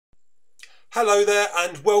Hello there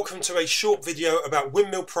and welcome to a short video about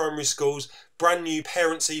Windmill Primary School's brand new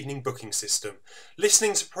Parents Evening booking system.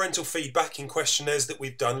 Listening to parental feedback in questionnaires that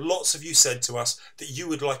we've done, lots of you said to us that you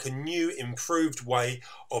would like a new improved way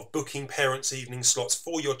of booking Parents Evening slots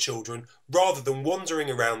for your children rather than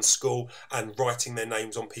wandering around school and writing their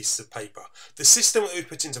names on pieces of paper. The system that we've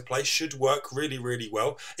put into place should work really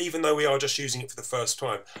well, even though we are just using it for the first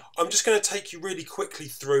time. I'm just going to take you really quickly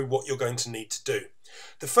through what you're going to need to do.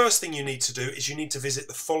 The first thing you need to do is you need to visit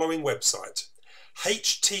the following website: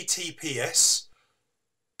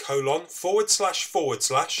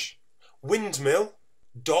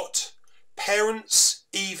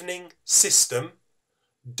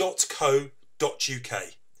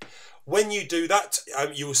 When you do that,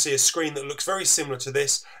 you will see a screen that looks very similar to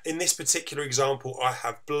this. In this particular example, I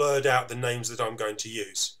have blurred out the names that I'm going to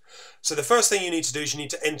use. So the first thing you need to do is you need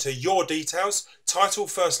to enter your details, title,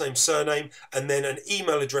 first name, surname, and then an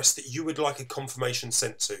email address that you would like a confirmation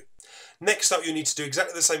sent to. Next up, you need to do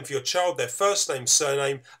exactly the same for your child: their first name,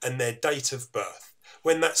 surname, and their date of birth.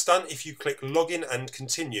 When that's done, if you click login and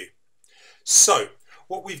continue. So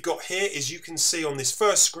what we've got here is, you can see on this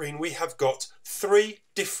first screen, we have got 3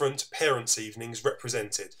 different parents' evenings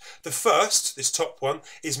represented. The first, this top one,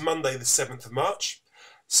 is Monday the 7th of March.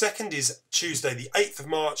 Second is Tuesday the 8th of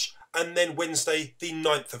March, and then Wednesday the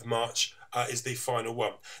 9th of March is the final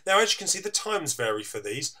one. Now, as you can see, the times vary for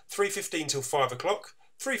these: 3:15 till 5 o'clock,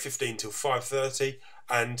 3:15 till 5:30,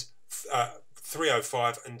 and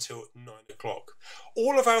 3:05 until 9 o'clock.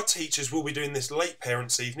 All of our teachers will be doing this late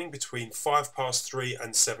parents' evening between 3:05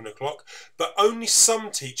 and 7 o'clock, but only some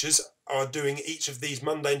teachers are doing each of these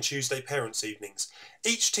Monday and Tuesday parents' evenings.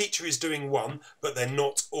 Each teacher is doing one, but they're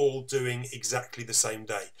not all doing exactly the same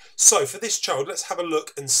day. So for this child, let's have a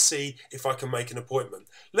look and see if I can make an appointment.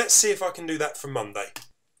 Let's see if I can do that for Monday.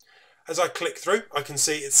 As I click through, I can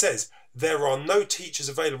see it says, "There are no teachers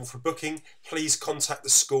available for booking. Please contact the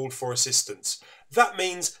school for assistance." That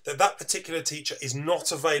means that that particular teacher is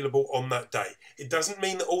not available on that day. It doesn't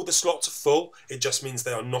mean that all the slots are full, it just means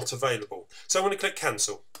they are not available. So I'm going to click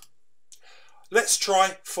cancel. Let's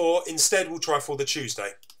try for, instead we'll try for the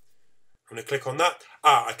Tuesday. I'm going to click on that.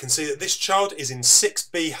 I can see that this child is in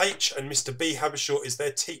 6BH and Mr. B. Habershaw is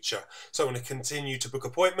their teacher. So I'm going to continue to book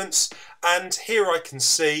appointments, and here I can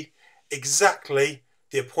see exactly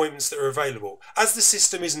the appointments that are available. As the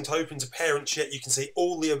system isn't open to parents yet, you can see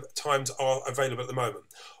all the times are available at the moment.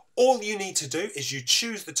 All you need to do is you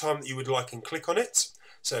choose the time that you would like and click on it.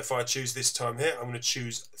 So if I choose this time here, I'm going to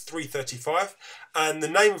choose 3:35, and the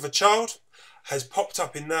name of a child has popped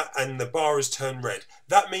up in that and the bar has turned red.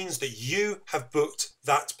 That means that you have booked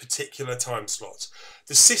that particular time slot.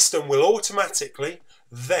 The system will automatically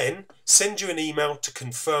then send you an email to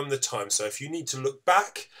confirm the time. So if you need to look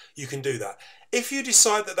back, you can do that. If you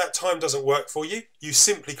decide that that time doesn't work for you, you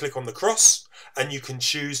simply click on the cross and you can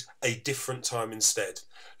choose a different time instead.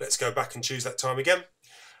 Let's go back and choose that time again.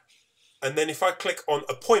 And then if I click on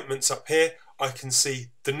appointments up here, I can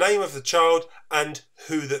see the name of the child and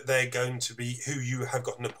who that they're going to be, who you have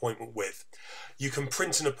got an appointment with. You can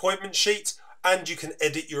print an appointment sheet and you can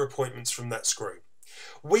edit your appointments from that screen.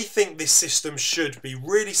 We think this system should be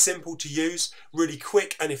really simple to use, really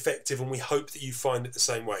quick and effective, and we hope that you find it the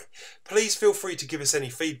same way. Please feel free to give us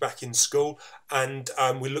any feedback in school, and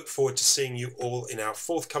we look forward to seeing you all in our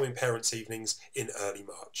forthcoming parents' evenings in early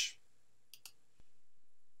March.